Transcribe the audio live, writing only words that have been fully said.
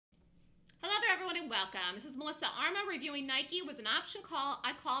Hi, welcome. This is Melissa Armo reviewing Nike. It was an option call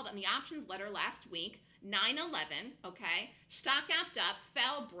I called on the options letter last week, 9/11, okay? Stock gapped up,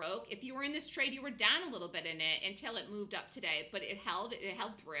 fell, broke. If you were in this trade, you were down a little bit in it until it moved up today, but it held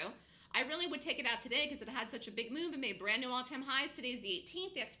through. I really would take it out today because it had such a big move. It made brand new all-time highs. Today is the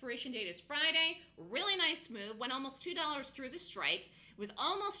 18th. The expiration date is Friday. Really nice move. Went almost $2 through the strike. It was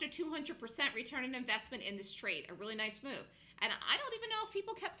almost a 200% return on investment in this trade. A really nice move. And I don't even know if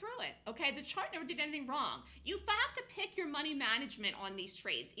people kept through it. Okay, the chart never did anything wrong. You have to pick your money management on these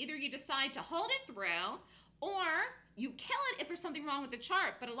trades. Either you decide to hold it through, or you kill it if there's something wrong with the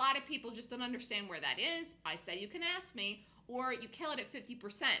chart. But a lot of people just don't understand where that is. I said you can ask me, or you kill it at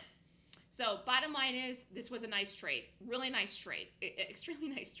 50%. So bottom line is, this was a nice trade. Really nice trade. Extremely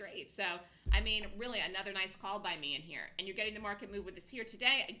nice trade. So, I mean, really another nice call by me in here. And you're getting the market move with this here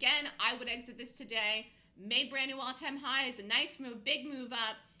today. Again, I would exit this today. Made brand new all-time highs. A nice move, big move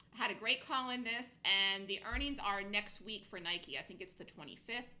up. Had a great call in this. And the earnings are next week for Nike. I think it's the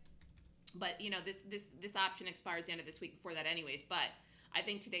 25th. But, you know, this option expires the end of this week before that anyways. But I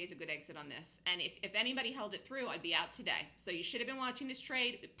think today is a good exit on this. And if anybody held it through, I'd be out today. So you should have been watching this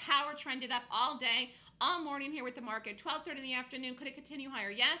trade. Power trended up all day, all morning here with the market. 12:30 in the afternoon. Could it continue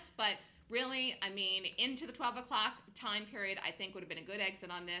higher? Yes. But really, I mean, into the 12 o'clock time period, I think would have been a good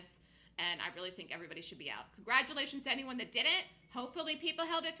exit on this. And I really think everybody should be out. Congratulations to anyone that did it. Hopefully people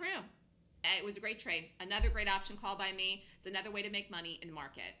held it through. It was a great trade. Another great option call by me. It's another way to make money in the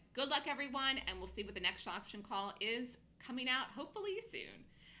market. Good luck, everyone. And we'll see what the next option call is coming out hopefully soon.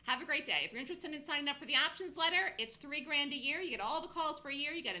 Have a great day. If you're interested in signing up for the options letter, it's $3 grand a year. You get all the calls for a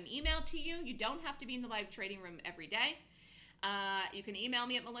year. You get them emailed to you. You don't have to be in the live trading room every day. You can email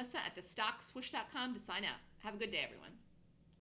me at melissa@thestockswoosh.com to sign up. Have a good day, everyone.